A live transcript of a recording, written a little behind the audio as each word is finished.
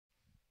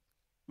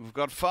We've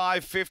got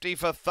 $5.50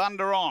 for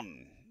Thunder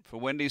On for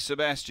Wendy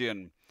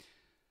Sebastian.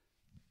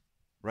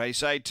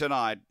 Race 8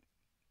 tonight.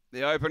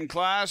 The open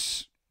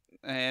class,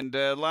 and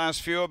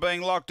last few are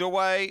being locked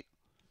away.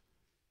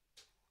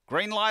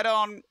 Green light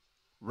on,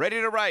 ready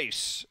to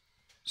race.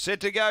 Set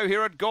to go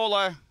here at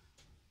Gawler.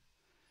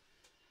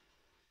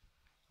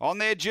 On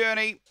their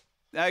journey.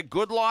 A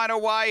good line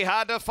away,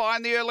 hard to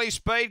find the early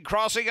speed,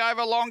 crossing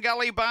over Long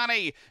Gully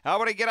Bunny.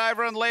 Able to get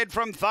over and led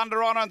from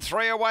Thunder On, and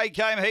 3 away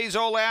came He's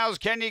All Ours.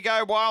 Can You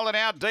Go Wild, and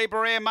out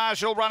deeper Air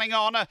Marshal running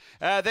on.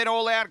 Then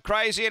All Out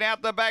Crazy, and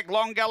out the back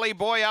Long Gully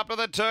Boy up to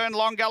the turn.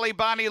 Long Gully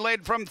Bunny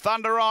led from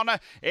Thunder On.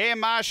 Air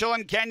Marshal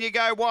and Can You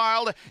Go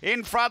Wild.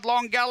 In front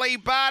Long Gully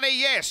Bunny,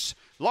 yes.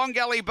 Long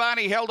Gully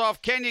Bunny held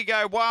off Can You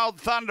Go Wild,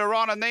 Thunder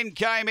On, and then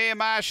came Air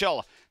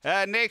Marshal.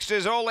 Next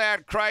is All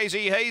Out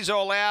Crazy, He's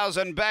All Ours,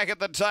 and back at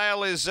the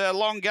tail is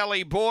Long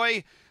Gully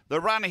Boy. The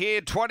run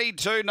here,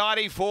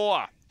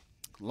 22.94.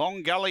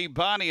 Long Gully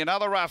Bunny,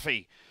 another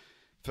roughie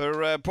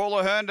for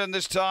Paula Herndon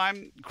this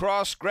time.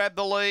 Cross grabbed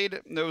the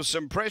lead. There was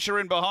some pressure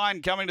in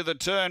behind coming to the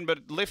turn,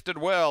 but lifted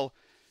well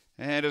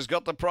and has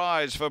got the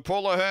prize for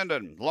Paula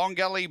Herndon. Long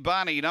Gully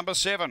Bunny, number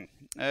 7.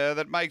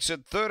 That makes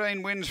it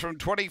 13 wins from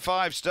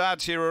 25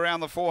 starts here around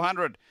the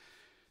 400.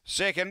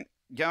 Second,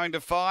 going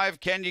to 5,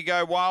 Can You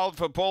Go Wild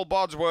for Paul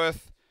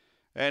Bodsworth.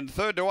 And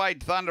 3rd to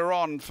 8, Thunder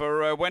On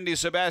for Wendy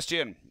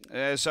Sebastian.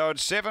 So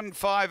it's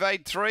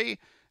 7-5-8-3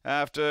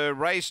 after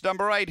race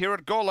number 8 here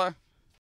at Gawler.